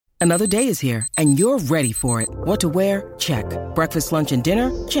Another day is here, and you're ready for it. What to wear? Check. Breakfast, lunch, and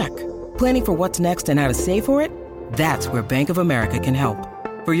dinner? Check. Planning for what's next and how to save for it? That's where Bank of America can help.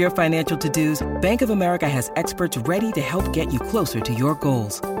 For your financial to-dos, Bank of America has experts ready to help get you closer to your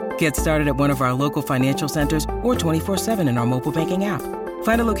goals. Get started at one of our local financial centers or 24/7 in our mobile banking app.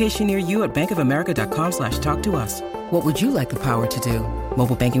 Find a location near you at bankofamerica.com/talktous. What would you like the power to do?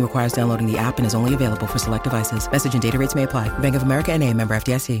 Mobile banking requires downloading the app and is only available for select devices. Message and data rates may apply. Bank of America N.A., member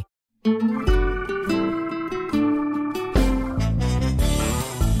FDIC.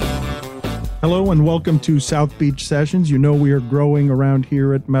 Hello and welcome to South Beach Sessions. You know we are growing around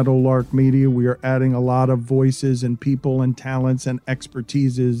here at Meadowlark Media. We are adding a lot of voices and people and talents and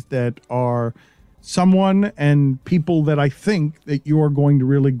expertises that are someone and people that I think that you are going to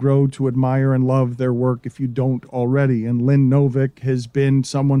really grow to admire and love their work if you don't already. And Lynn Novick has been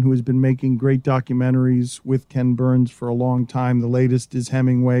someone who has been making great documentaries with Ken Burns for a long time. The latest is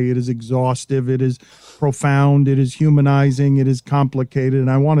Hemingway. It is exhaustive. It is profound. It is humanizing. It is complicated.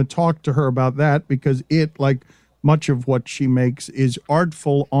 And I want to talk to her about that because it, like much of what she makes, is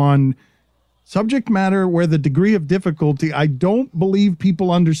artful on subject matter where the degree of difficulty, I don't believe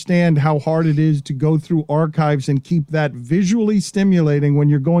people understand how hard it is to go through archives and keep that visually stimulating when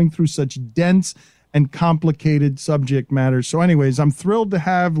you're going through such dense and complicated subject matter. So anyways, I'm thrilled to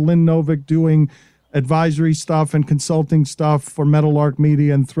have Lynn Novick doing advisory stuff and consulting stuff for Meadowlark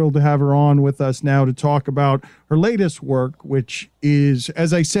Media, and thrilled to have her on with us now to talk about her latest work, which is,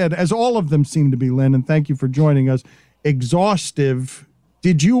 as I said, as all of them seem to be, Lynn, and thank you for joining us, exhaustive.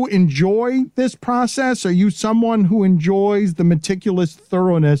 Did you enjoy this process? Are you someone who enjoys the meticulous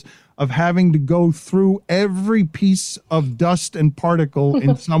thoroughness of having to go through every piece of dust and particle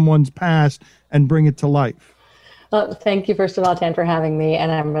in someone's past and bring it to life? Well, thank you, first of all, Tan, for having me.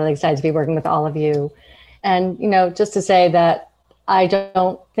 And I'm really excited to be working with all of you. And, just to say that I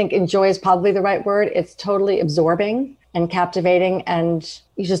don't think enjoy is probably the right word. It's totally absorbing and captivating, and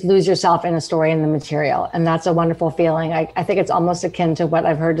you just lose yourself in a story and the material. And that's a wonderful feeling. I think it's almost akin to what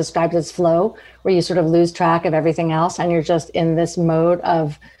I've heard described as flow, where you sort of lose track of everything else and you're just in this mode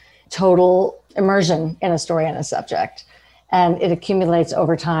of total immersion in a story and a subject. And it accumulates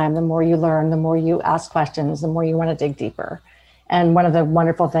over time. The more you learn, the more you ask questions, the more you want to dig deeper. And one of the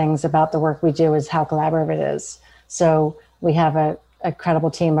wonderful things about the work we do is how collaborative it is. So we have a credible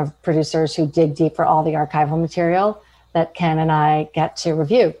team of producers who dig deep for all the archival material that Ken and I get to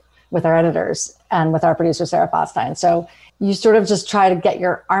review with our editors and with our producer, Sarah Botstein. So you sort of just try to get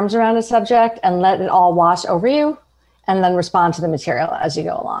your arms around a subject and let it all wash over you, and then respond to the material as you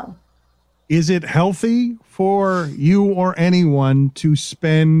go along. Is it healthy for you or anyone to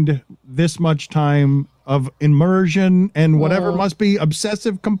spend this much time of immersion and whatever must be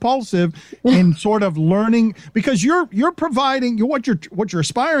obsessive compulsive in sort of learning? Because you're providing what you're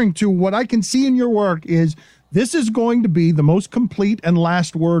aspiring to. What I can see in your work is this is going to be the most complete and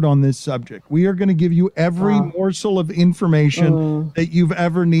last word on this subject. We are going to give you every morsel of information that you've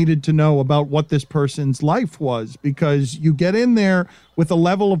ever needed to know about what this person's life was, because you get in there with a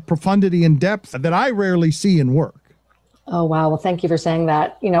level of profundity and depth that I rarely see in work. Oh, wow. Well, thank you for saying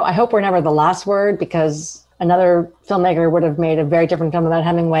that. I hope we're never the last word, because another filmmaker would have made a very different film about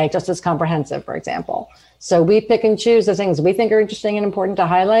Hemingway, just as comprehensive, for example. So we pick and choose the things we think are interesting and important to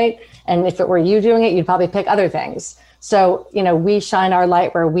highlight. And if it were you doing it, you'd probably pick other things. So, we shine our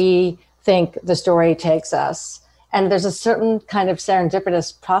light where we think the story takes us. And there's a certain kind of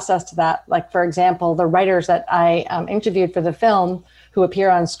serendipitous process to that. Like, for example, the writers that I interviewed for the film who appear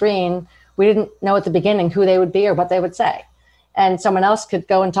on screen, we didn't know at the beginning who they would be or what they would say. And someone else could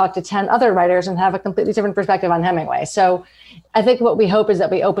go and talk to 10 other writers and have a completely different perspective on Hemingway. So I think what we hope is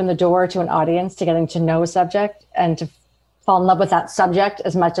that we open the door to an audience to getting to know a subject and to fall in love with that subject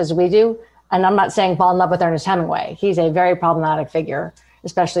as much as we do. And I'm not saying fall in love with Ernest Hemingway. He's a very problematic figure,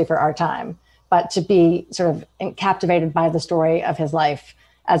 especially for our time. But to be sort of captivated by the story of his life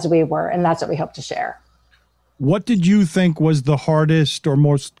as we were. And that's what we hope to share. What did you think was the hardest or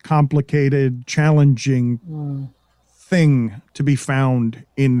most complicated, challenging thing to be found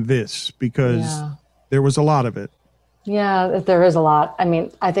in this? Because there was a lot of it. Yeah, there is a lot. I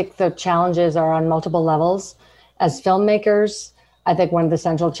mean, I think the challenges are on multiple levels. As filmmakers, I think one of the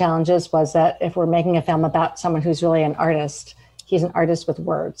central challenges was that if we're making a film about someone who's really an artist, he's an artist with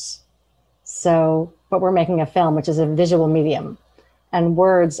words. So, but we're making a film, which is a visual medium. And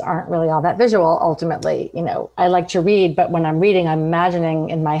words aren't really all that visual, ultimately. I like to read, but when I'm reading, I'm imagining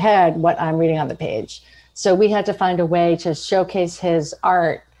in my head what I'm reading on the page. So we had to find a way to showcase his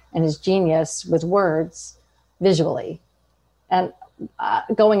art and his genius with words visually. And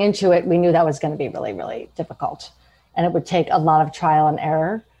going into it, we knew that was going to be really, really difficult. And it would take a lot of trial and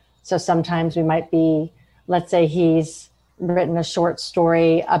error. So sometimes we might be, let's say he's written a short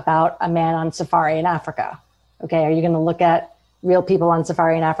story about a man on safari in Africa. Okay, are you going to look at real people on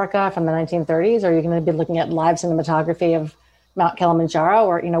safari in Africa from the 1930s? Or are you going to be looking at live cinematography of Mount Kilimanjaro?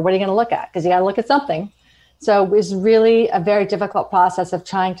 Or, what are you going to look at? Because you got to look at something. So it was really a very difficult process of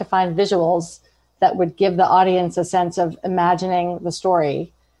trying to find visuals that would give the audience a sense of imagining the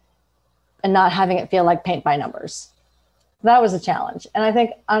story and not having it feel like paint by numbers. That was a challenge. And I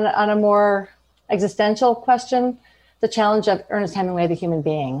think on a more existential question, the challenge of Ernest Hemingway, the human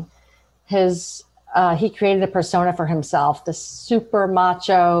being, he created a persona for himself, this super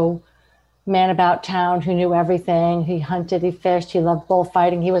macho man about town who knew everything. He hunted, he fished, he loved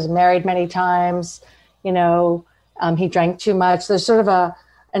bullfighting. He was married many times. He drank too much. There's sort of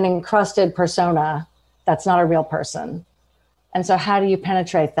an encrusted persona that's not a real person. And so how do you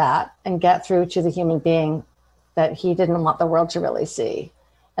penetrate that and get through to the human being that he didn't want the world to really see?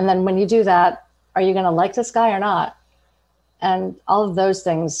 And then when you do that, are you going to like this guy or not? And all of those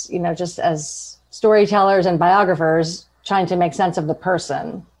things, just as storytellers and biographers, trying to make sense of the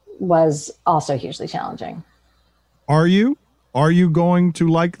person was also hugely challenging. Are you going to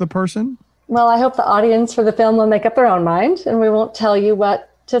like the person? Well, I hope the audience for the film will make up their own mind, and we won't tell you what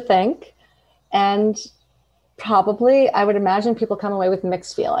to think. And probably, I would imagine people come away with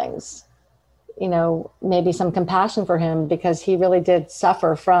mixed feelings. Maybe some compassion for him because he really did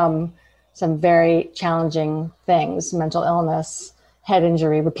suffer from some very challenging things, mental illness, head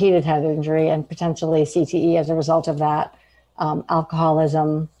injury, repeated head injury, and potentially CTE as a result of that,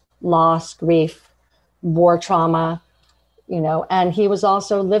 alcoholism, loss, grief, war trauma, and he was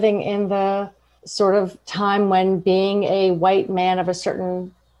also living in the sort of time when being a white man of a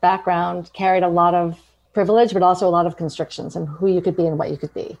certain background carried a lot of privilege, but also a lot of constrictions in who you could be and what you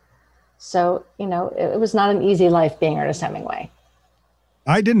could be. So, it was not an easy life being Ernest Hemingway.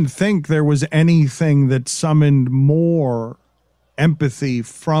 I didn't think there was anything that summoned more empathy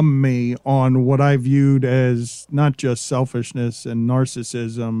from me on what I viewed as not just selfishness and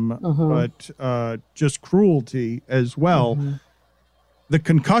narcissism, but just cruelty as well. The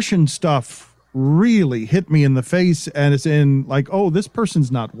concussion stuff really hit me in the face, and it's in like, oh, this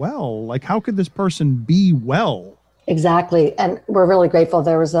person's not well. Like, how could this person be well? Exactly. And we're really grateful.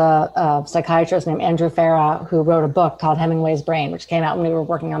 There was a psychiatrist named Andrew Farah who wrote a book called Hemingway's Brain, which came out when we were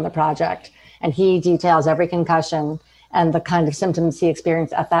working on the project. And he details every concussion and the kind of symptoms he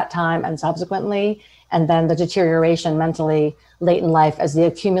experienced at that time and subsequently, and then the deterioration mentally late in life as the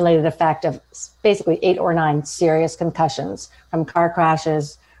accumulated effect of basically 8 or 9 serious concussions from car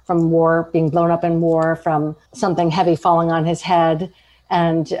crashes, from war, being blown up in war, from something heavy falling on his head,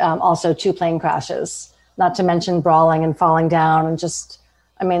 and also 2 plane crashes. Not to mention brawling and falling down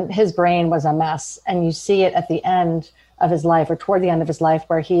and his brain was a mess. And you see it at the end of his life or toward the end of his life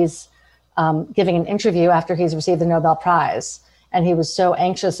where he's giving an interview after he's received the Nobel Prize. And he was so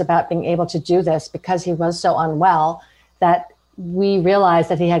anxious about being able to do this because he was so unwell that we realized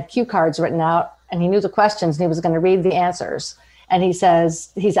that he had cue cards written out and he knew the questions and he was going to read the answers. And he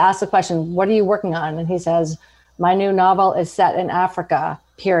says, he's asked the question, what are you working on? And he says, my new novel is set in Africa,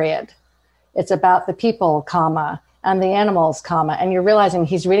 period. It's about the people, comma, and the animals, comma. And you're realizing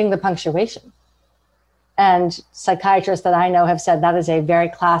he's reading the punctuation. And psychiatrists that I know have said that is a very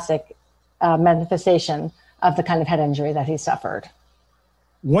classic manifestation of the kind of head injury that he suffered.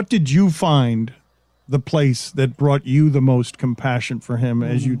 What did you find the place that brought you the most compassion for him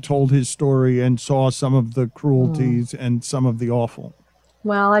as you told his story and saw some of the cruelties and some of the awful?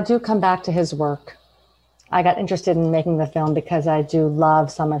 Well, I do come back to his work. I got interested in making the film because I do love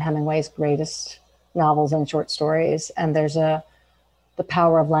some of Hemingway's greatest novels and short stories. And there's the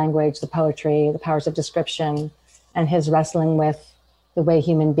power of language, the poetry, the powers of description, and his wrestling with the way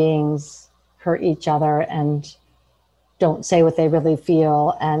human beings hurt each other and don't say what they really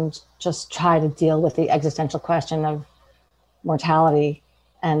feel and just try to deal with the existential question of mortality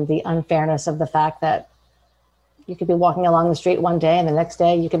and the unfairness of the fact that you could be walking along the street one day and the next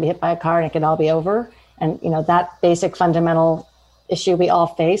day you could be hit by a car and it could all be over. And, that basic fundamental issue we all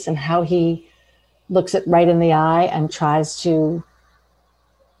face and how he looks it right in the eye and tries to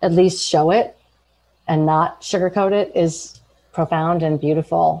at least show it and not sugarcoat it is profound and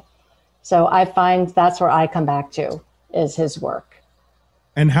beautiful. So I find that's where I come back to, is his work.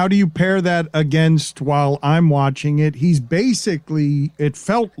 And how do you pair that against, while I'm watching it, he's basically, it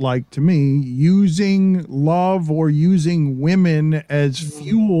felt like to me, using love or using women as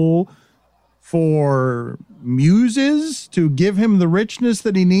fuel for muses to give him the richness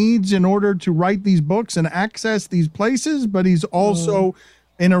that he needs in order to write these books and access these places, but he's also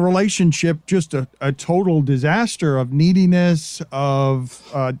in a relationship, just a total disaster of neediness, of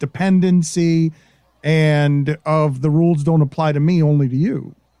dependency, and of the rules don't apply to me, only to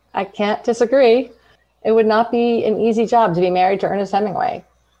you. I can't disagree. It would not be an easy job to be married to Ernest Hemingway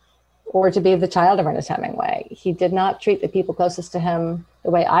or to be the child of Ernest Hemingway. He did not treat the people closest to him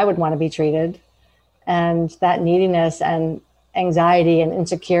the way I would want to be treated. And that neediness and anxiety and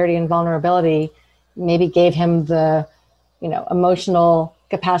insecurity and vulnerability maybe gave him the, emotional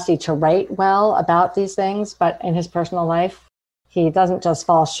capacity to write well about these things. But in his personal life, he doesn't just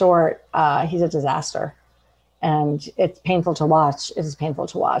fall short. He's a disaster. And it's painful to watch. It is painful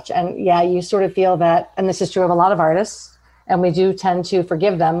to watch. And yeah, you sort of feel that, and this is true of a lot of artists, and we do tend to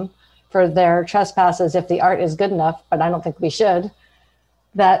forgive them for their trespasses if the art is good enough, but I don't think we should,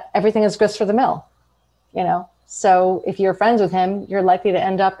 that everything is grist for the mill, So if you're friends with him, you're likely to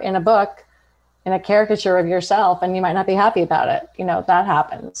end up in a book, in a caricature of yourself, and you might not be happy about it. That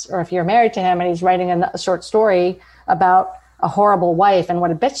happens. Or if you're married to him and he's writing a short story about a horrible wife and what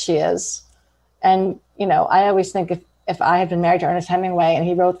a bitch she is. And, I always think if I had been married to Ernest Hemingway and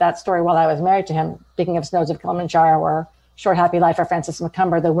he wrote that story while I was married to him, speaking of Snows of Kilimanjaro or Short Happy Life of Francis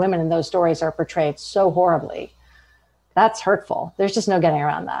McCumber, the women in those stories are portrayed so horribly. That's hurtful. There's just no getting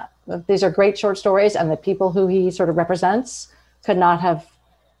around that. These are great short stories, and the people who he sort of represents could not have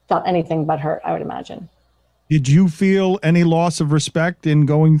felt anything but hurt, I would imagine. Did you feel any loss of respect in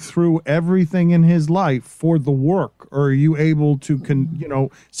going through everything in his life for the work? Or are you able to,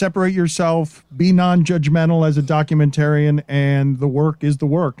 separate yourself, be non-judgmental as a documentarian, and the work is the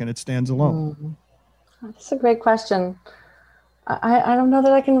work and it stands alone? That's a great question. I don't know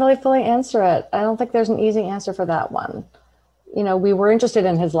that I can really fully answer it. I don't think there's an easy answer for that one. We were interested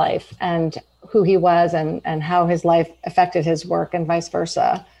in his life and who he was and how his life affected his work and vice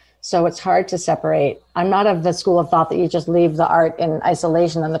versa. So it's hard to separate. I'm not of the school of thought that you just leave the art in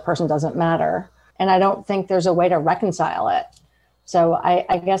isolation and the person doesn't matter. And I don't think there's a way to reconcile it. So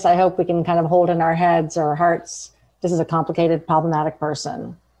I guess I hope we can kind of hold in our heads or hearts, this is a complicated, problematic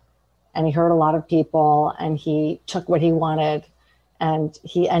person. And he hurt a lot of people and he took what he wanted and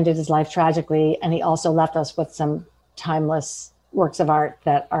he ended his life tragically. And he also left us with some timeless works of art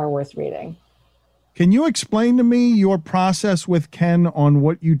that are worth reading. Can you explain to me your process with Ken on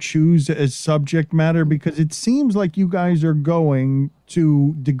what you choose as subject matter? Because it seems like you guys are going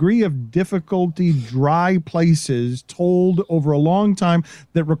to degree of difficulty, dry places told over a long time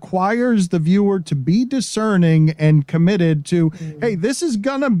that requires the viewer to be discerning and committed to, hey, this is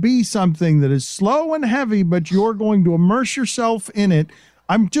going to be something that is slow and heavy, but you're going to immerse yourself in it.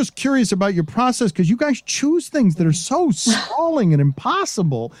 I'm just curious about your process because you guys choose things that are so sprawling and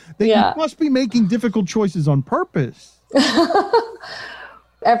impossible that you must be making difficult choices on purpose.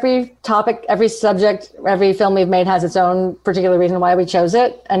 Every topic, every subject, every film we've made has its own particular reason why we chose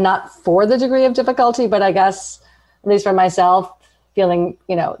it, and not for the degree of difficulty, but I guess, at least for myself, feeling,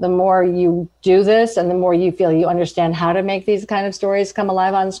 the more you do this and the more you feel you understand how to make these kind of stories come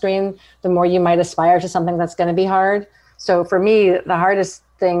alive on screen, the more you might aspire to something that's going to be hard. So for me, the hardest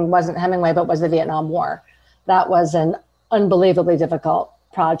thing wasn't Hemingway, but was the Vietnam War. That was an unbelievably difficult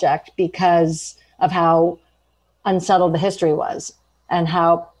project because of how unsettled the history was and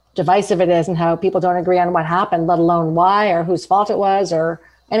how divisive it is and how people don't agree on what happened, let alone why or whose fault it was or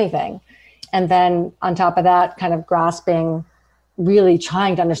anything. And then on top of that, kind of grasping, really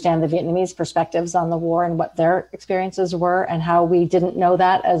trying to understand the Vietnamese perspectives on the war and what their experiences were and how we didn't know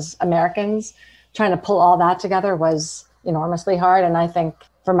that as Americans. Trying to pull all that together was enormously hard. And I think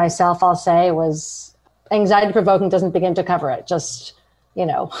for myself, I'll say was anxiety provoking doesn't begin to cover it. Just,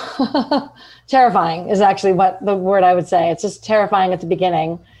 terrifying is actually what the word I would say. It's just terrifying at the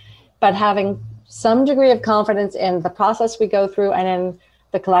beginning, but having some degree of confidence in the process we go through and in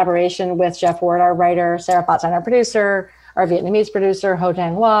the collaboration with Jeff Ward, our writer, Sarah Potstein, our producer, our Vietnamese producer, Ho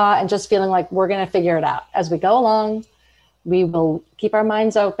Dang Hoa, and just feeling like we're going to figure it out as we go along. We will keep our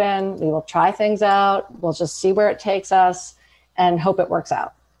minds open. We will try things out. We'll just see where it takes us and hope it works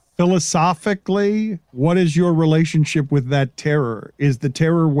out. Philosophically, what is your relationship with that terror? Is the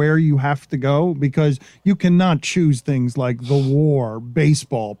terror where you have to go? Because you cannot choose things like the war,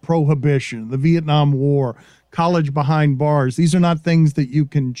 baseball, prohibition, the Vietnam War, college behind bars. These are not things that you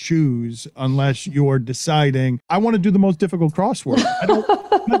can choose unless you're deciding, I want to do the most difficult crossword.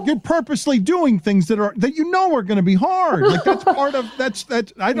 You're purposely doing things that are going to be hard. Like that's part of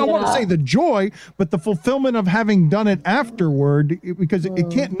I don't want to say the joy, but the fulfillment of having done it afterward, because it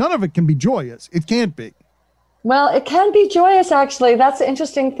can't, none of it can be joyous. It can't be. Well, it can be joyous, actually. That's the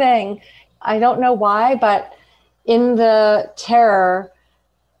interesting thing. I don't know why, but in the terror,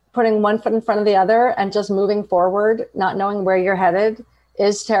 putting one foot in front of the other and just moving forward, not knowing where you're headed,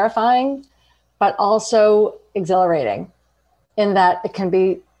 is terrifying, but also exhilarating in that it can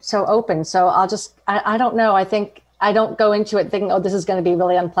be so open. So I don't know. I think I don't go into it thinking, oh, this is going to be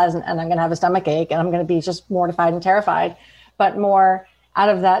really unpleasant and I'm going to have a stomach ache and I'm going to be just mortified and terrified, but more out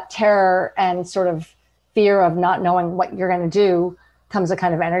of that terror and sort of fear of not knowing what you're going to do comes a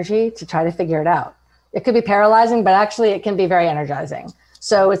kind of energy to try to figure it out. It could be paralyzing, but actually it can be very energizing.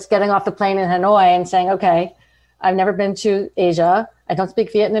 So it's getting off the plane in Hanoi and saying, okay, I've never been to Asia. I don't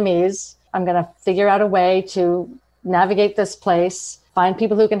speak Vietnamese. I'm going to figure out a way to navigate this place, find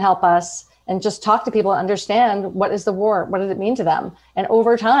people who can help us, and just talk to people and understand what is the war? What does it mean to them? And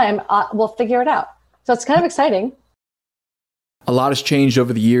over time, we'll figure it out. So it's kind of exciting. A lot has changed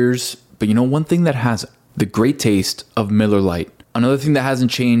over the years, but one thing that hasn't, the great taste of Miller Lite. Another thing that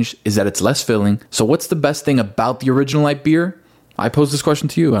hasn't changed is that it's less filling. So what's the best thing about the original light beer? I pose this question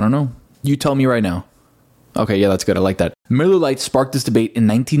to you. I don't know. You tell me right now. Okay, yeah, that's good. I like that. Miller Lite sparked this debate in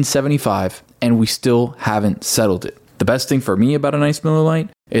 1975, and we still haven't settled it. The best thing for me about a nice Miller Lite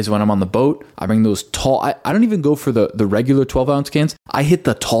is when I'm on the boat, I bring those tall, I don't even go for the regular 12-ounce cans. I hit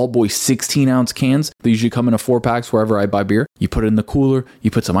the tall boy 16-ounce cans. They usually come in a 4-packs wherever I buy beer. You put it in the cooler, you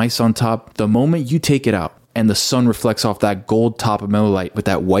put some ice on top. The moment you take it out and the sun reflects off that gold top of Miller Lite with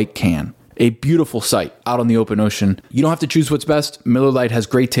that white can, a beautiful sight out on the open ocean. You don't have to choose what's best. Miller Lite has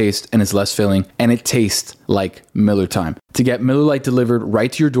great taste and is less filling, and it tastes like Miller time. To get Miller Lite delivered right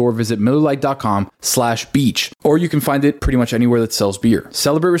to your door, visit MillerLite.com/beach, or you can find it pretty much anywhere that sells beer.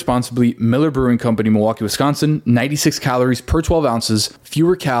 Celebrate responsibly. Miller Brewing Company, Milwaukee, Wisconsin. 96 calories per 12 ounces,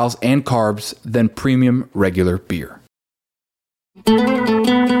 fewer calories and carbs than premium regular beer.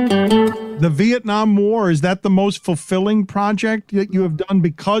 The Vietnam War, is that the most fulfilling project that you have done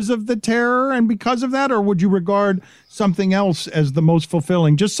because of the terror and because of that? Or would you regard something else as the most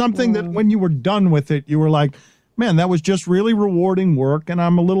fulfilling? Just something that when you were done with it, you were like, man, that was just really rewarding work and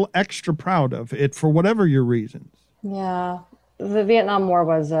I'm a little extra proud of it for whatever your reasons. Yeah, the Vietnam War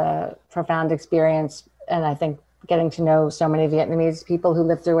was a profound experience. And I think getting to know so many Vietnamese people who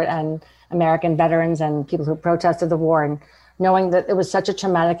lived through it and American veterans and people who protested the war, and knowing that it was such a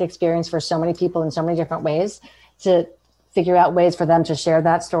traumatic experience for so many people in so many different ways, to figure out ways for them to share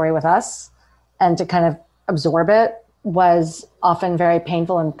that story with us and to kind of absorb it was often very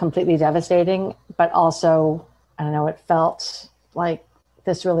painful and completely devastating. But also, I don't know, it felt like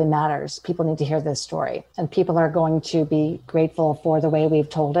this really matters. People need to hear this story, and people are going to be grateful for the way we've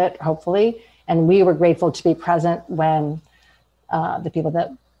told it, hopefully. And we were grateful to be present when the people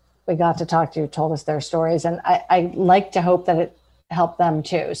that we got to talk to told us their stories. And I like to hope that it helped them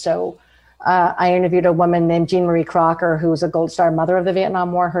too. So I interviewed a woman named Jean Marie Crocker, who was a Gold Star mother of the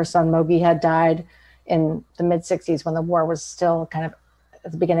Vietnam War. Her son Mogi had died in the mid 60s when the war was still kind of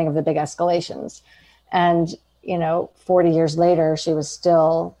at the beginning of the big escalations. And, 40 years later, she was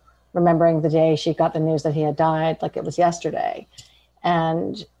still remembering the day she got the news that he had died, like it was yesterday.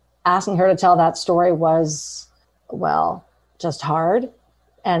 And asking her to tell that story was, well, just hard.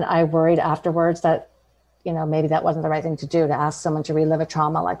 And I worried afterwards that, maybe that wasn't the right thing to do, to ask someone to relive a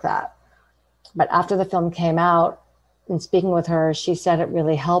trauma like that. But after the film came out, in speaking with her, she said it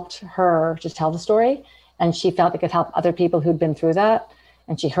really helped her to tell the story. And she felt it could help other people who'd been through that.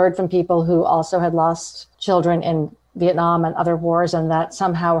 And she heard from people who also had lost children in Vietnam and other wars, and that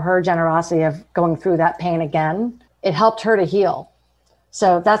somehow her generosity of going through that pain again, it helped her to heal.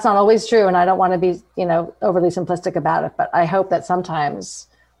 So that's not always true. And I don't want to be, overly simplistic about it, but I hope that sometimes,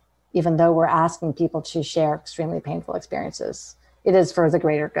 even though we're asking people to share extremely painful experiences, it is for the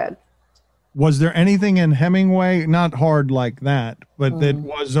greater good. Was there anything in Hemingway, not hard like that, but that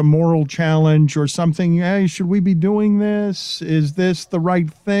was a moral challenge or something? Hey, should we be doing this? Is this the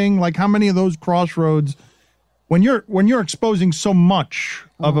right thing? Like, how many of those crossroads, when you're exposing so much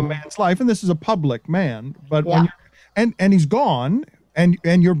of a man's life, and this is a public man, but when and he's gone, and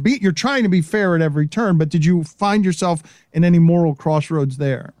you're trying to be fair at every turn, but did you find yourself in any moral crossroads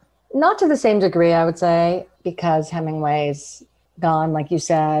there? Not to the same degree, I would say, because Hemingway's gone, like you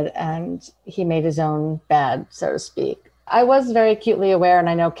said, and he made his own bed, so to speak. I was very acutely aware, and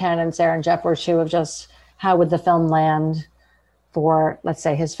I know Ken and Sarah and Jeff were too, of just how would the film land for, let's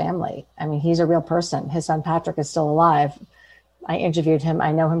say, his family. I mean, he's a real person. His son Patrick is still alive. I interviewed him.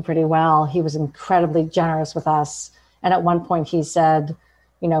 I know him pretty well. He was incredibly generous with us. And at one point he said,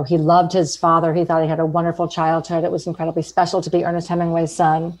 he loved his father. He thought he had a wonderful childhood. It was incredibly special to be Ernest Hemingway's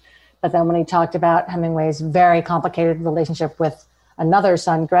son. But then when he talked about Hemingway's very complicated relationship with another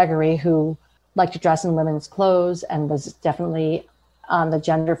son, Gregory, who liked to dress in women's clothes and was definitely on the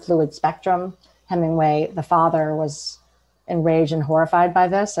gender fluid spectrum, Hemingway, the father, was enraged and horrified by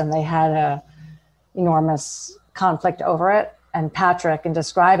this, and they had a enormous conflict over it. And Patrick, in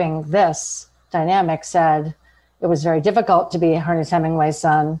describing this dynamic, said it was very difficult to be Ernest Hemingway's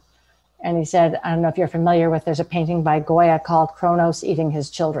son. And he said, I don't know if you're familiar with, there's a painting by Goya called Kronos Eating His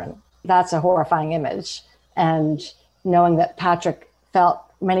Children. That's a horrifying image. And knowing that Patrick felt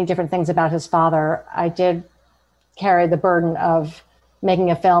many different things about his father, I did carry the burden of making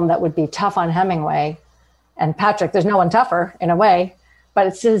a film that would be tough on Hemingway. And Patrick, there's no one tougher in a way, but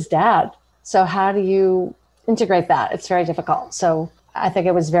it's his dad. So how do you integrate that? It's very difficult. So I think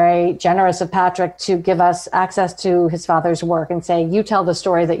it was very generous of Patrick to give us access to his father's work and say, you tell the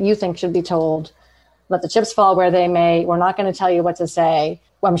story that you think should be told. Let the chips fall where they may. We're not going to tell you what to say.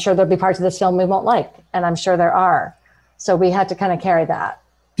 Well, I'm sure there'll be parts of this film we won't like, and I'm sure there are. So we had to kind of carry that.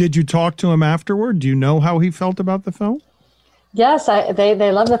 Did you talk to him afterward? Do you know how he felt about the film? Yes,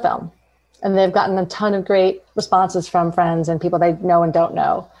 they love the film. And they've gotten a ton of great responses from friends and people they know and don't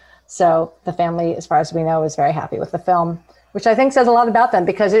know. So the family, as far as we know, is very happy with the film, which I think says a lot about them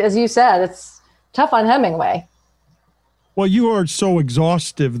because, as you said, it's tough on Hemingway. Well, you are so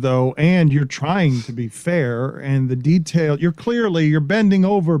exhaustive, though, and you're trying to be fair. And the detail, you're bending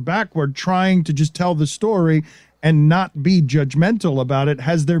over backward, trying to just tell the story and not be judgmental about it.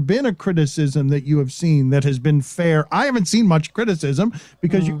 Has there been a criticism that you have seen that has been fair? I haven't seen much criticism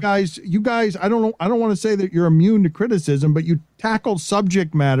because you guys, I don't want to say that you're immune to criticism, but you tackle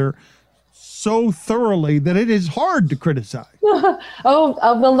subject matter so thoroughly that it is hard to criticize.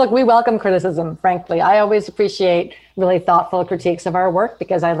 Well, look, we welcome criticism, frankly. I always appreciate really thoughtful critiques of our work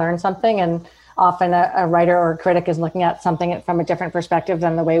because I learn something, and often a writer or a critic is looking at something from a different perspective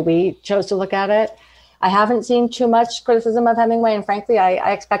than the way we chose to look at it. I haven't seen too much criticism of Hemingway, and frankly,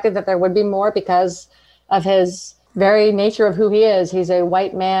 I expected that there would be more because of his very nature of who he is. He's a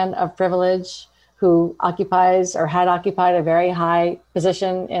white man of privilege who occupies or had occupied a very high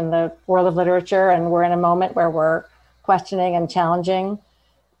position in the world of literature, and we're in a moment where we're questioning and challenging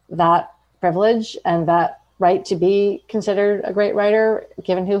that privilege and that right to be considered a great writer,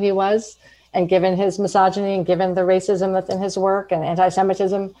 given who he was, and given his misogyny, and given the racism that's in his work and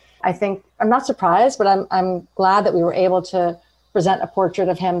anti-Semitism. I think I'm not surprised, but I'm glad that we were able to present a portrait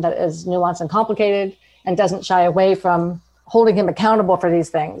of him that is nuanced and complicated and doesn't shy away from holding him accountable for these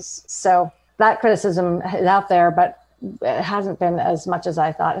things. So that criticism is out there, but it hasn't been as much as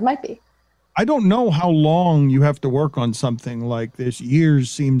I thought it might be. I don't know how long you have to work on something like this.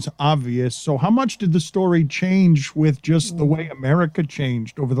 Years seems obvious. So how much did the story change with just the way America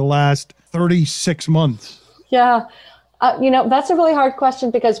changed over the last 36 months? Yeah. That's a really hard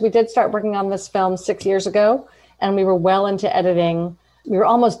question because we did start working on this film 6 years ago and we were well into editing. We were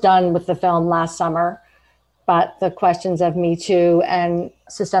almost done with the film last summer, but the questions of Me Too and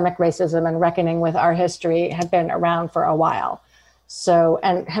systemic racism and reckoning with our history had been around for a while. So,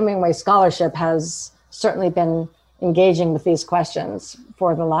 and Hemingway scholarship has certainly been engaging with these questions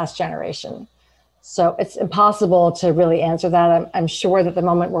for the last generation. So it's impossible to really answer that. I'm sure that the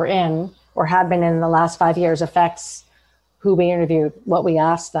moment we're in or have been in the last 5 years affects who we interviewed, what we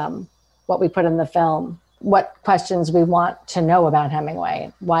asked them, what we put in the film, what questions we want to know about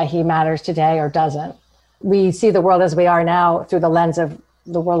Hemingway, why he matters today or doesn't. We see the world as we are now through the lens of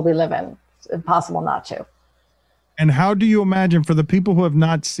the world we live in. It's impossible not to. And how do you imagine, for the people who have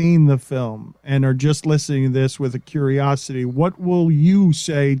not seen the film and are just listening to this with a curiosity, what will you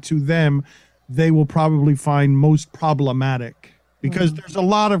say to them they will probably find most problematic? Because there's a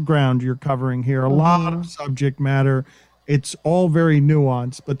lot of ground you're covering here, a lot of subject matter. It's all very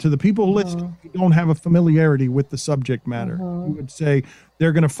nuanced, but to the people listening who don't have a familiarity with the subject matter, you would say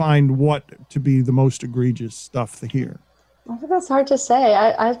they're going to find what to be the most egregious stuff to hear. I think that's hard to say.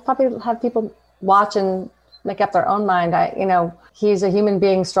 I probably have people watch and make up their own mind. He's a human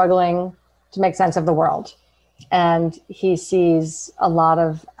being struggling to make sense of the world. And he sees a lot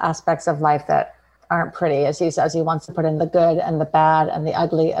of aspects of life that aren't pretty. As he says, he wants to put in the good and the bad and the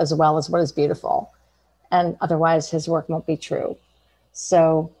ugly as well as what is beautiful. And otherwise his work won't be true.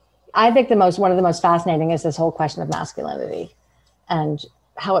 So I think one of the most fascinating is this whole question of masculinity and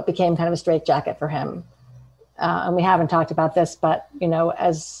how it became kind of a straitjacket for him. And we haven't talked about this, but,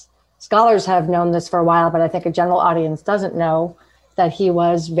 as scholars have known this for a while, but I think a general audience doesn't know that he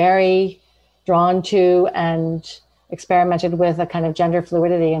was very drawn to and experimented with a kind of gender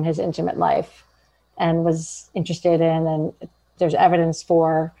fluidity in his intimate life and was interested in, and there's evidence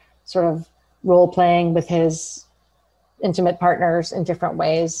for sort of role playing with his intimate partners in different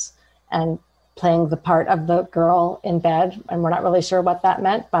ways and playing the part of the girl in bed. And we're not really sure what that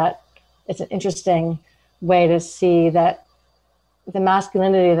meant, but it's an interesting way to see that the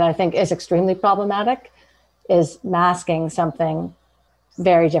masculinity that I think is extremely problematic is masking something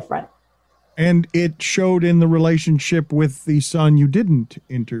very different. And it showed in the relationship with the son you didn't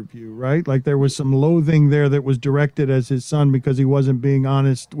interview, right? Like there was some loathing there that was directed as his son because he wasn't being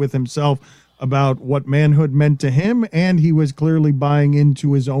honest with himself about what manhood meant to him. And he was clearly buying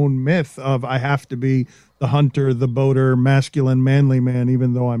into his own myth of, I have to be the hunter, the boater, masculine, manly man,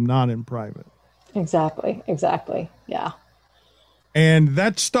 even though I'm not in private. Exactly. Yeah. And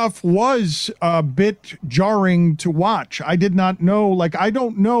that stuff was a bit jarring to watch. I did not know, like, I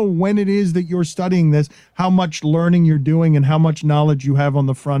don't know when it is that you're studying this, how much learning you're doing and how much knowledge you have on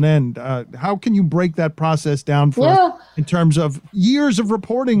the front end. How can you break that process down for us in terms of years of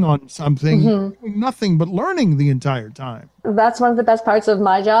reporting on something, doing nothing but learning the entire time? That's one of the best parts of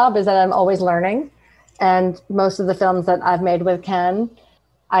my job is that I'm always learning. And most of the films that I've made with Ken,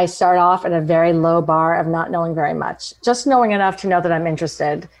 I start off at a very low bar of not knowing very much, just knowing enough to know that I'm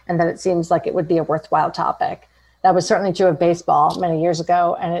interested and that it seems like it would be a worthwhile topic. That was certainly true of baseball many years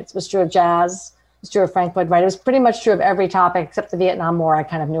ago, and it was true of jazz. It was true of Frank Lloyd Wright. It was pretty much true of every topic except the Vietnam War I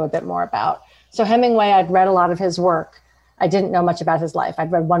kind of knew a bit more about. So Hemingway, I'd read a lot of his work. I didn't know much about his life.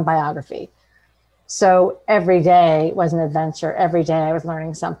 I'd read one biography. So every day was an adventure. Every day I was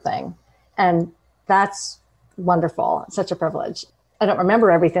learning something. And that's wonderful. It's such a privilege. I don't remember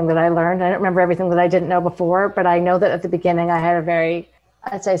everything that I learned. I don't remember everything that I didn't know before, but I know that at the beginning I had a very,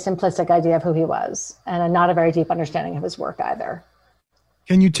 I'd say, simplistic idea of who he was and not a very deep understanding of his work either.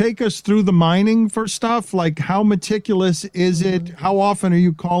 Can you take us through the mining for stuff? Like how meticulous is it? How often are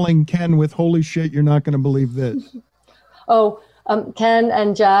you calling Ken with, holy shit, you're not going to believe this? Ken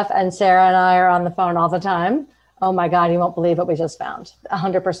and Jeff and Sarah and I are on the phone all the time. Oh my God, you won't believe what we just found.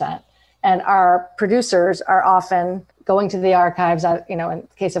 100%. And our producers are often going to the archives, in the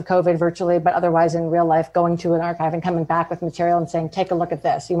case of COVID virtually, but otherwise in real life, going to an archive and coming back with material and saying, take a look at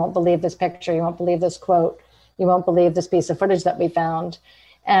this. You won't believe this picture. You won't believe this quote. You won't believe this piece of footage that we found.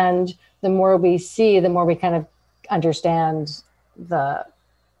 And the more we see, the more we kind of understand the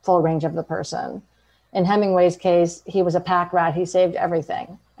full range of the person. In Hemingway's case, he was a pack rat. He saved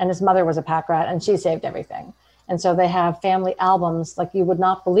everything. And his mother was a pack rat and she saved everything. And so they have family albums like you would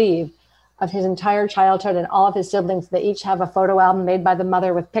not believe of his entire childhood and all of his siblings. They each have a photo album made by the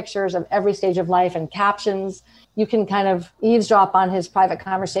mother with pictures of every stage of life and captions. You can kind of eavesdrop on his private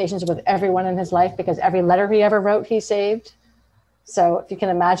conversations with everyone in his life because every letter he ever wrote, he saved. So if you can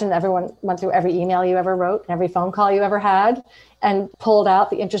imagine, everyone went through every email you ever wrote, every phone call you ever had, and pulled out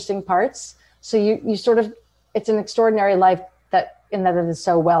the interesting parts. So you sort of, it's an extraordinary life in that it is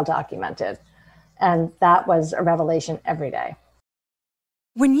so well documented. And that was a revelation every day.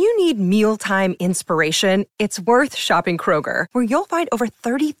 When you need mealtime inspiration, it's worth shopping Kroger, where you'll find over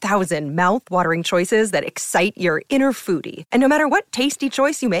 30,000 mouth-watering choices that excite your inner foodie. And no matter what tasty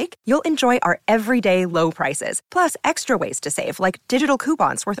choice you make, you'll enjoy our everyday low prices, plus extra ways to save, like digital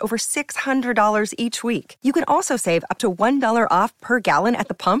coupons worth over $600 each week. You can also save up to $1 off per gallon at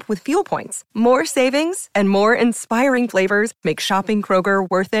the pump with fuel points. More savings and more inspiring flavors make shopping Kroger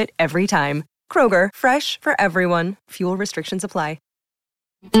worth it every time. Kroger, fresh for everyone. Fuel restrictions apply.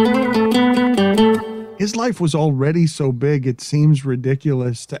 His life was already so big, it seems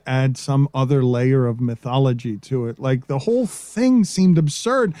ridiculous to add some other layer of mythology to it. Like, the whole thing seemed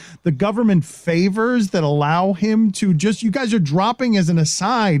absurd. The government favors that allow him to just, you guys are dropping as an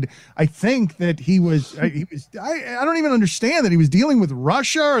aside, I think, that I don't even understand that he was dealing with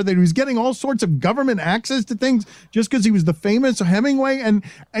Russia or that he was getting all sorts of government access to things just because he was the famous Hemingway. And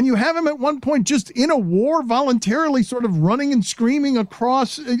you have him at one point just in a war voluntarily sort of running and screaming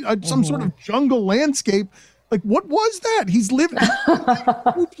across some sort of jungle landscape. Like, what was that? He's lived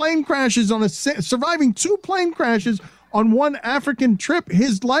two plane crashes surviving two plane crashes on one African trip.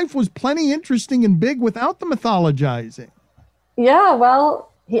 His life was plenty interesting and big without the mythologizing. Yeah,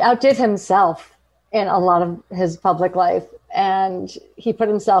 well, he outdid himself in a lot of his public life, and he put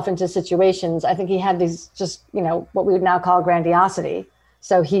himself into situations. I think he had these just, what we would now call grandiosity.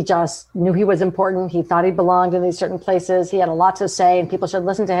 So he just knew he was important. He thought he belonged in these certain places. He had a lot to say and people should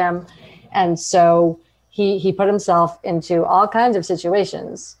listen to him. And so he put himself into all kinds of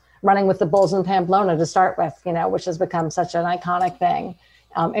situations, running with the bulls in Pamplona to start with, which has become such an iconic thing.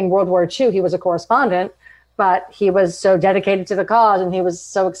 In World War II, he was a correspondent, but he was so dedicated to the cause and he was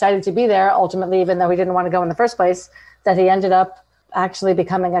so excited to be there, ultimately, even though he didn't want to go in the first place, that he ended up actually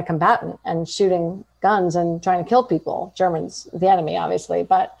becoming a combatant and shooting guns and trying to kill people, Germans, the enemy, obviously,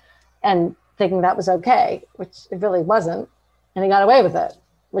 and thinking that was okay, which it really wasn't. And he got away with it,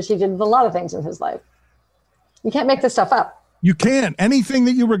 which he did with a lot of things in his life. You can't make this stuff up. You can't. Anything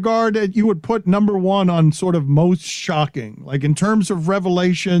that you regard, you would put number one on sort of most shocking, like in terms of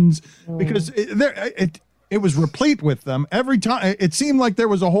revelations, because it was replete with them. Every time it seemed like there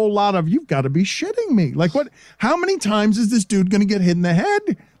was a whole lot of, you've got to be shitting me. Like what, how many times is this dude going to get hit in the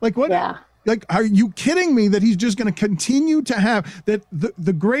head? Like what? Yeah. Like, are you kidding me that he's just going to continue to have that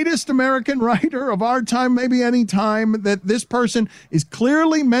the greatest American writer of our time, maybe any time, that this person is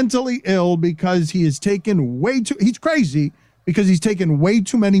clearly mentally ill because he has taken he's crazy because he's taken way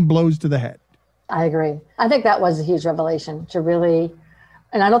too many blows to the head. I agree. I think that was a huge revelation to really,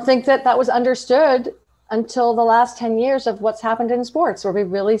 and I don't think that was understood until the last 10 years of what's happened in sports, where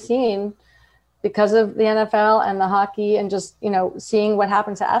we've really seen, because of the NFL and the hockey and just, seeing what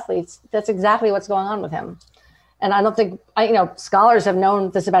happens to athletes, that's exactly what's going on with him. And I don't think, scholars have known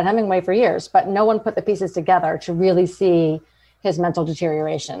this about Hemingway for years, but no one put the pieces together to really see his mental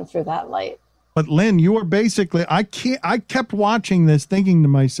deterioration through that light. But Lynn, you are basically, I kept watching this thinking to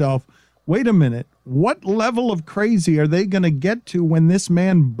myself, wait a minute, what level of crazy are they going to get to when this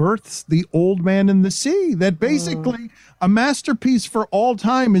man births The Old Man and the Sea? That basically a masterpiece for all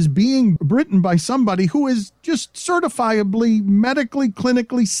time is being written by somebody who is just certifiably, medically,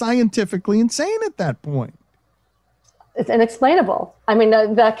 clinically, scientifically insane at that point. It's inexplainable. I mean,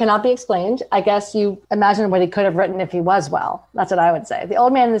 that cannot be explained. I guess you imagine what he could have written if he was well. That's what I would say. The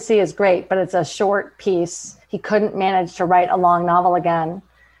Old Man and the Sea is great, but it's a short piece. He couldn't manage to write a long novel again.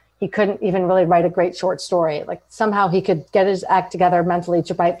 He couldn't even really write a great short story. Like somehow he could get his act together mentally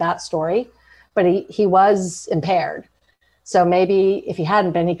to write that story, but he was impaired. So maybe if he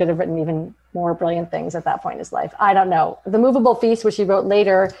hadn't been, he could have written even more brilliant things at that point in his life. I don't know. The Movable Feast, which he wrote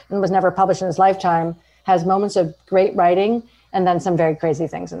later and was never published in his lifetime, has moments of great writing and then some very crazy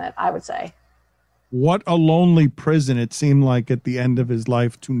things in it, I would say. What a lonely prison it seemed like at the end of his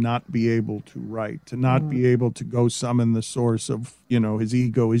life to not be able to write, to not be able to go summon the source of, his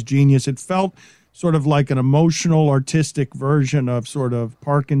ego, his genius. It felt sort of like an emotional, artistic version of sort of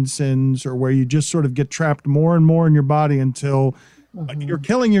Parkinson's, or where you just sort of get trapped more and more in your body until you're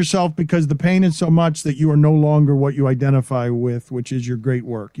killing yourself because the pain is so much that you are no longer what you identify with, which is your great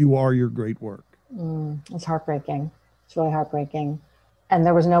work. You are your great work. It's heartbreaking. It's really heartbreaking. And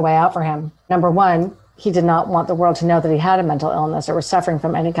there was no way out for him. Number one, he did not want the world to know that he had a mental illness or was suffering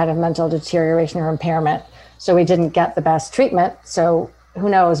from any kind of mental deterioration or impairment. So he didn't get the best treatment. So who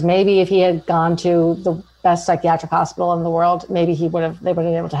knows, maybe if he had gone to the best psychiatric hospital in the world, maybe they would have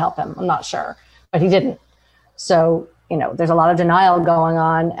been able to help him. I'm not sure, but he didn't. So, there's a lot of denial going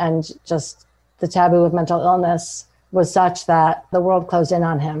on, and just the taboo of mental illness was such that the world closed in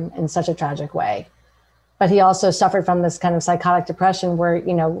on him in such a tragic way. But he also suffered from this kind of psychotic depression where,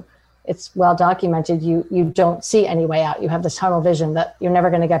 it's well documented. You don't see any way out. You have this tunnel vision that you're never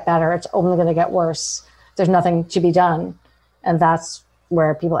going to get better. It's only going to get worse. There's nothing to be done. And that's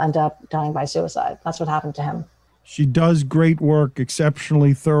where people end up dying by suicide. That's what happened to him. She does great work,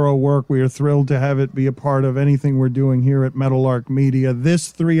 exceptionally thorough work. We are thrilled to have it be a part of anything we're doing here at Meadowlark Media.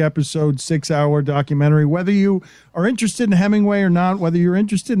 This 3-episode, 6-hour documentary, whether you are interested in Hemingway or not, whether you're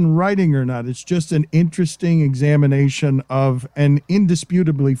interested in writing or not, it's just an interesting examination of an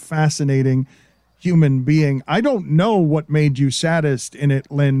indisputably fascinating human being. I don't know what made you saddest in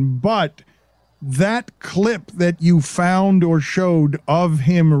it, Lynn, but that clip that you found or showed of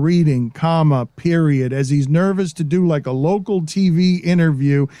him reading, period, as he's nervous to do like a local TV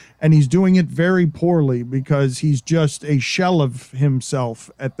interview, and he's doing it very poorly because he's just a shell of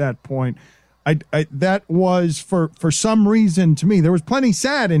himself at that point. That was for some reason to me, there was plenty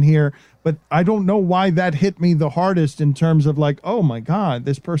sad in here, but I don't know why that hit me the hardest in terms of like, oh my God,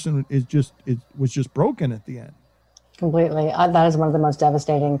 this person was just broken at the end. Completely. That is one of the most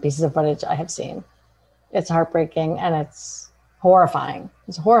devastating pieces of footage I have seen. It's heartbreaking and it's horrifying.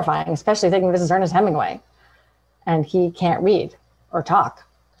 It's horrifying, especially thinking this is Ernest Hemingway and he can't read or talk.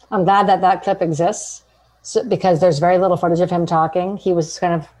 I'm glad that clip exists because there's very little footage of him talking. He was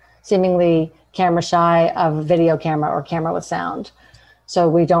kind of seemingly camera shy of video camera or camera with sound. So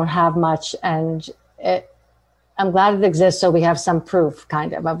we don't have much, and I'm glad it exists so we have some proof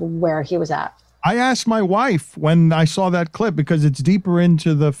kind of where he was at. I asked my wife when I saw that clip, because it's deeper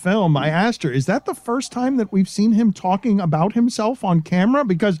into the film, I asked her, is that the first time that we've seen him talking about himself on camera?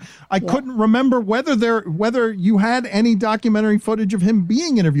 Because I couldn't remember whether you had any documentary footage of him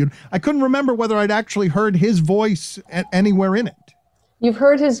being interviewed. I couldn't remember whether I'd actually heard his voice anywhere in it. You've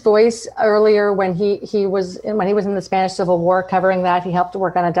heard his voice earlier when he was in the Spanish Civil War covering that. He helped to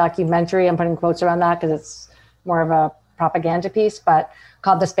work on a documentary. I'm putting quotes around that because it's more of a propaganda piece, but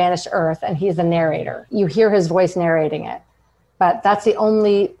called The Spanish Earth, and he's the narrator. You hear his voice narrating it, but that's the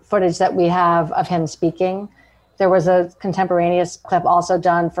only footage that we have of him speaking. There was a contemporaneous clip also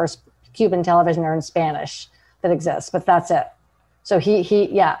done for Cuban television or in Spanish that exists, but that's it. So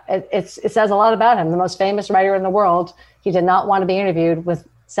it says a lot about him. The most famous writer in the world. He did not want to be interviewed with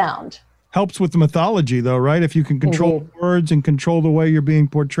sound. Helps with the mythology, though, right? If you can control Indeed. words and control the way you're being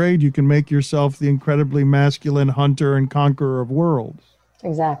portrayed, you can make yourself the incredibly masculine hunter and conqueror of worlds.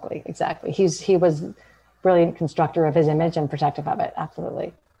 Exactly. He was a brilliant constructor of his image and protective of it.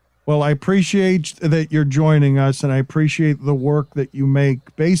 Absolutely. Well, I appreciate that you're joining us, and I appreciate the work that you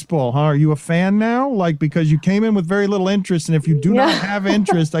make. Baseball, huh? Are you a fan now? Like, because you came in with very little interest, and if you do not have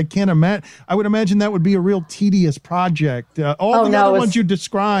interest, I can't imagine. I would imagine that would be a real tedious project. All the other ones you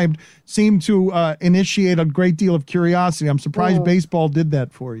described seem to initiate a great deal of curiosity. I'm surprised baseball did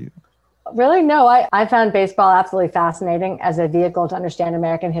that for you. Really? No, I found baseball absolutely fascinating as a vehicle to understand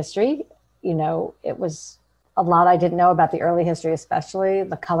American history. You know, it was a lot I didn't know about the early history, especially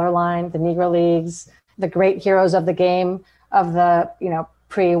the color line, the Negro Leagues, the great heroes of the game of the,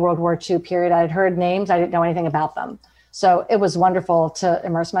 pre-World War II period. I had heard names. I didn't know anything about them. So it was wonderful to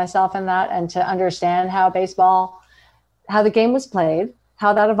immerse myself in that and to understand how the game was played,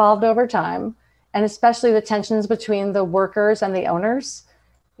 how that evolved over time, and especially the tensions between the workers and the owners.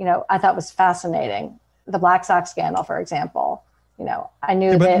 I thought was fascinating. The Black Sox scandal, for example. I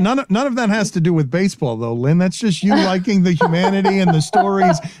knew but that none of that has to do with baseball, though, Lynn. That's just you liking the humanity and the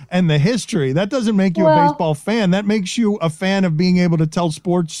stories and the history. That doesn't make you a baseball fan. That makes you a fan of being able to tell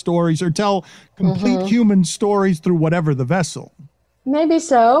sports stories or tell complete human stories through whatever the vessel. Maybe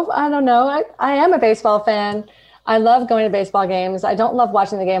so. I don't know. I am a baseball fan. I love going to baseball games. I don't love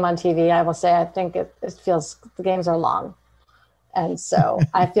watching the game on TV. I will say I think it feels the games are long. And so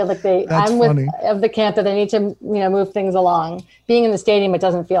I feel like I'm of the camp that they need to, move things along. Being in the stadium, it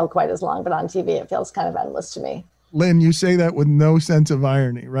doesn't feel quite as long, but on TV, it feels kind of endless to me. Lynn, you say that with no sense of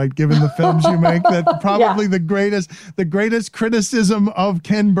irony, right? Given the films you make, that probably the greatest criticism of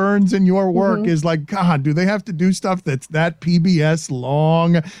Ken Burns in your work is like, God, do they have to do stuff that's that PBS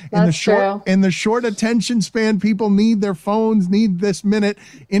long? In the short attention span, people need their phones, need this minute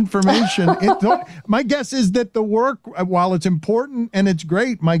information. My guess is that the work, while it's important and it's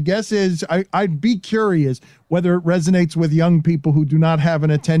great, my guess is I'd be curious whether it resonates with young people who do not have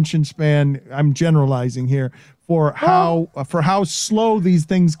an attention span. I'm generalizing here. For how slow these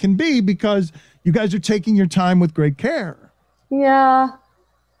things can be, because you guys are taking your time with great care. Yeah.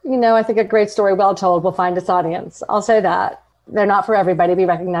 I think a great story well told will find its audience. I'll say that. They're not for everybody. We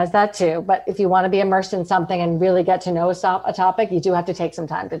recognize that too. But if you want to be immersed in something and really get to know a topic, you do have to take some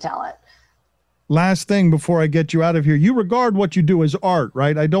time to tell it. Last thing before I get you out of here, you regard what you do as art,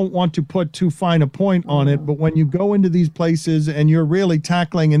 right? I don't want to put too fine a point on it, but when you go into these places and you're really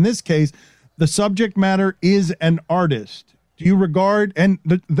tackling, in this case, the subject matter is an artist. Do you regard, and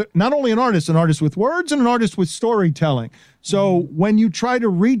not only an artist with words and an artist with storytelling. So when you try to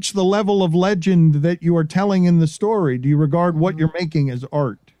reach the level of legend that you are telling in the story, do you regard what you're making as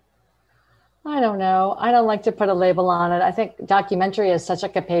art? I don't know. I don't like to put a label on it. I think documentary is such a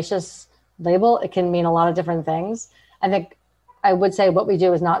capacious label. It can mean a lot of different things. I think I would say what we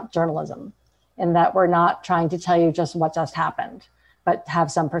do is not journalism, in that we're not trying to tell you just what just happened, but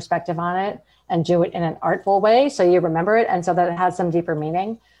have some perspective on it and do it in an artful way so you remember it and so that it has some deeper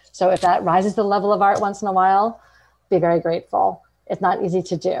meaning. So if that rises to the level of art once in a while, be very grateful. It's not easy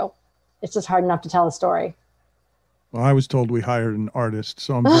to do. It's just hard enough to tell a story. Well, I was told we hired an artist,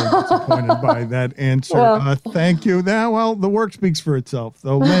 so I'm very disappointed by that answer. Well, thank you. The work speaks for itself,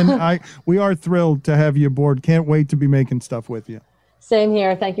 though. Lynn, we are thrilled to have you aboard. Can't wait to be making stuff with you. Same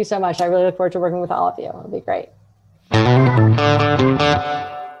here. Thank you so much. I really look forward to working with all of you. It'll be great.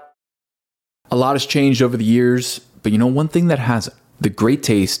 A lot has changed over the years, but one thing that hasn't? The great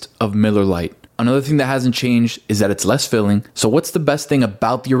taste of Miller Lite. Another thing that hasn't changed is that it's less filling. So what's the best thing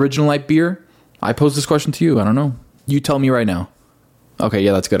about the Original Light beer? I pose this question to you. I don't know. You tell me right now. Okay,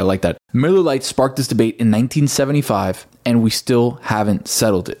 yeah, that's good. I like that. Miller Lite sparked this debate in 1975, and we still haven't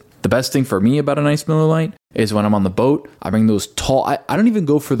settled it. The best thing for me about a nice Miller Lite is when I'm on the boat, I bring those tall, I don't even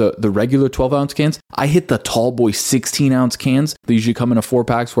go for the regular 12-ounce cans. I hit the tall boy 16-ounce cans. They usually come in a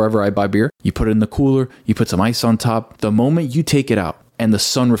 4-packs wherever I buy beer. You put it in the cooler, you put some ice on top. The moment you take it out and the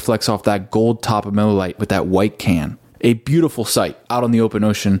sun reflects off that gold top of Miller Lite with that white can, a beautiful sight out on the open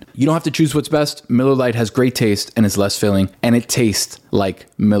ocean. You don't have to choose what's best. Miller Lite has great taste and is less filling, and it tastes like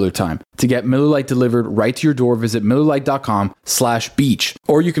Miller time. To get Miller Lite delivered right to your door, visit MillerLite.com/beach,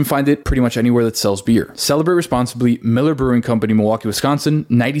 or you can find it pretty much anywhere that sells beer. Celebrate responsibly. Miller Brewing Company, Milwaukee, Wisconsin.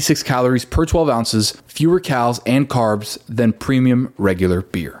 96 calories per 12 ounces, fewer calories and carbs than premium regular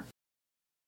beer.